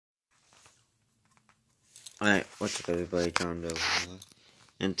Alright, what's up everybody, John Doe here.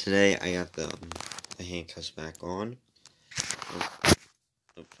 And today I got the handcuffs back on. Sorry.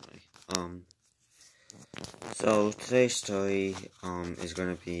 So today's story, is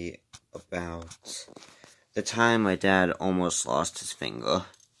gonna be about the time my dad almost lost his finger.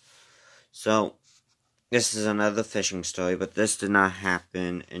 So, this is another fishing story, but this did not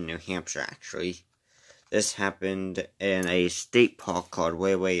happen in New Hampshire, actually. This happened in a state park called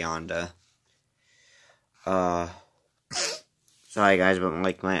Way Yonder. Sorry guys, but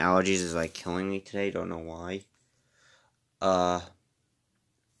my allergies is killing me today, don't know why. So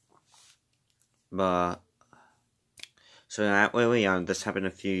that Way Yonder, this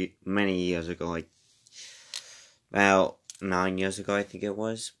happened many years ago, about 9 years ago, I think it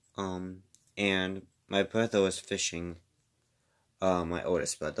was. And my brother was fishing, my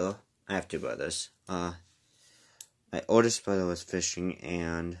oldest brother. I have two brothers. My oldest brother was fishing,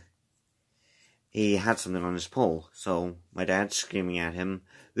 and he had something on his pole. So my dad's screaming at him,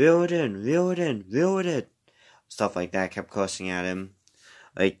 reel it in, reel it in, reel it in. Stuff like that, kept cursing at him.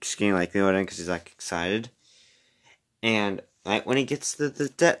 Screaming reel it in, because he's excited. And when he gets to the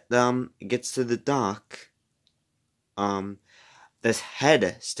dock, this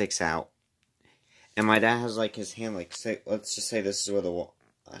head sticks out. And my dad has his hand let's just say this is where the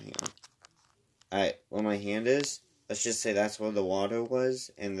hang on. Alright, where my hand is, let's just say that's where the water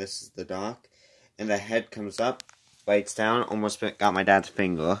was, and this is the dock. And the head comes up, bites down, almost got my dad's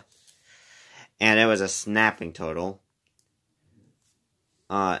finger. And it was a snapping turtle.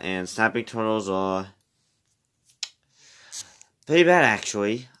 And snapping turtles are pretty bad,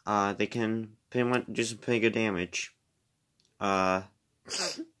 actually. They can pretty much do some pretty good damage. If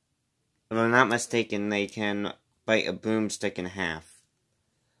I'm not mistaken, they can bite a broomstick in half.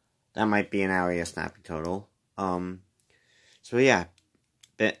 That might be an area snapping turtle. So yeah.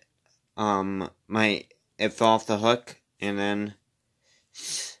 It fell off the hook, and then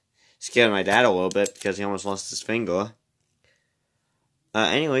scared my dad a little bit, because he almost lost his finger.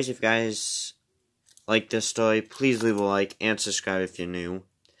 Anyways, if you guys like this story, please leave a like, and subscribe if you're new.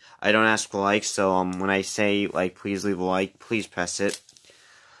 I don't ask for likes, so, when I say, please leave a like, please press it.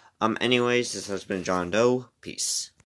 Anyways, this has been John Doe. Peace.